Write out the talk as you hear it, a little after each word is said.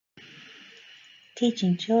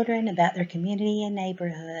teaching children about their community and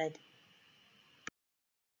neighborhood.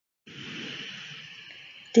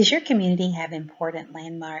 Does your community have important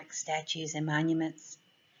landmarks, statues, and monuments?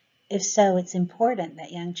 If so, it's important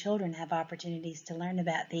that young children have opportunities to learn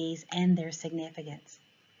about these and their significance.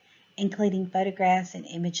 Including photographs and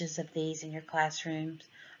images of these in your classrooms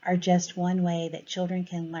are just one way that children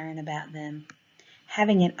can learn about them.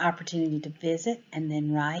 Having an opportunity to visit and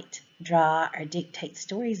then write, draw, or dictate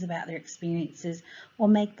stories about their experiences will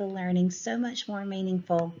make the learning so much more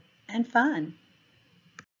meaningful and fun.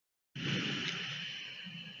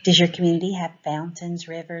 Does your community have fountains,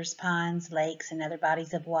 rivers, ponds, lakes, and other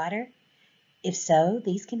bodies of water? If so,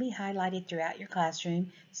 these can be highlighted throughout your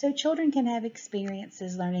classroom so children can have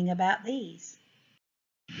experiences learning about these.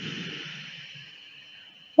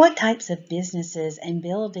 What types of businesses and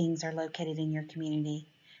buildings are located in your community?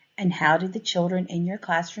 And how do the children in your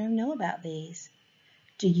classroom know about these?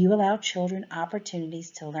 Do you allow children opportunities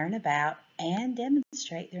to learn about and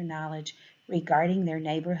demonstrate their knowledge regarding their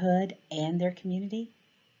neighborhood and their community?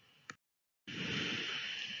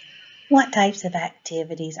 What types of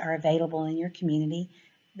activities are available in your community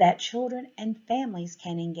that children and families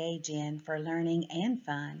can engage in for learning and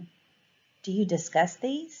fun? Do you discuss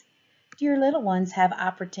these? Do your little ones have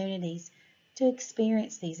opportunities to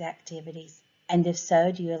experience these activities? And if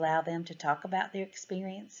so, do you allow them to talk about their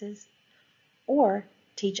experiences or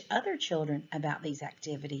teach other children about these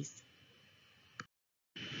activities?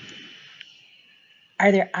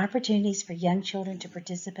 Are there opportunities for young children to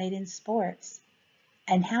participate in sports?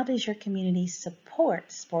 And how does your community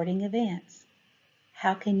support sporting events?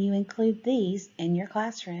 How can you include these in your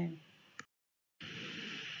classroom?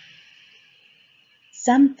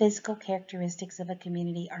 Some physical characteristics of a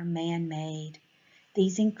community are man-made.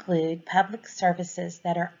 These include public services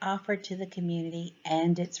that are offered to the community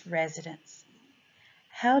and its residents.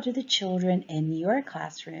 How do the children in your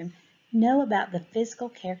classroom know about the physical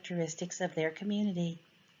characteristics of their community?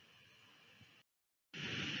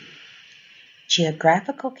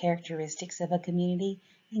 Geographical characteristics of a community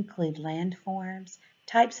include landforms,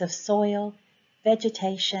 types of soil,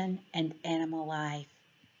 vegetation, and animal life.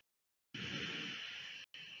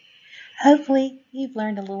 Hopefully, you've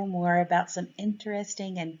learned a little more about some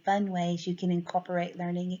interesting and fun ways you can incorporate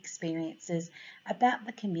learning experiences about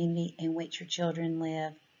the community in which your children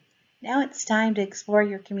live. Now it's time to explore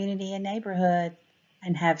your community and neighborhood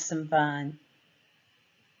and have some fun.